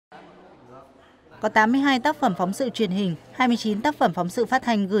có 82 tác phẩm phóng sự truyền hình, 29 tác phẩm phóng sự phát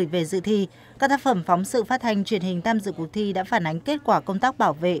thanh gửi về dự thi. Các tác phẩm phóng sự phát thanh truyền hình tham dự cuộc thi đã phản ánh kết quả công tác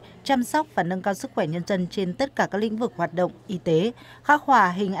bảo vệ, chăm sóc và nâng cao sức khỏe nhân dân trên tất cả các lĩnh vực hoạt động y tế, khắc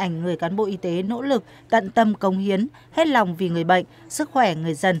họa hình ảnh người cán bộ y tế nỗ lực, tận tâm cống hiến, hết lòng vì người bệnh, sức khỏe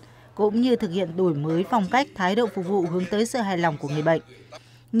người dân, cũng như thực hiện đổi mới phong cách, thái độ phục vụ hướng tới sự hài lòng của người bệnh.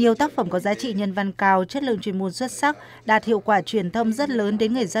 Nhiều tác phẩm có giá trị nhân văn cao, chất lượng chuyên môn xuất sắc, đạt hiệu quả truyền thông rất lớn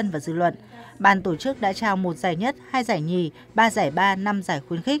đến người dân và dư luận. Ban tổ chức đã trao 1 giải nhất, 2 giải nhì, 3 giải ba, 5 giải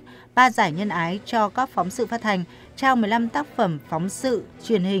khuyến khích, 3 giải nhân ái cho các phóng sự phát thanh, trao 15 tác phẩm phóng sự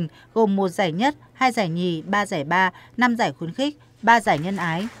truyền hình gồm 1 giải nhất, 2 giải nhì, 3 giải ba, 5 giải khuyến khích, 3 giải nhân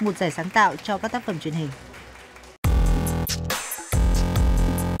ái, 1 giải sáng tạo cho các tác phẩm truyền hình.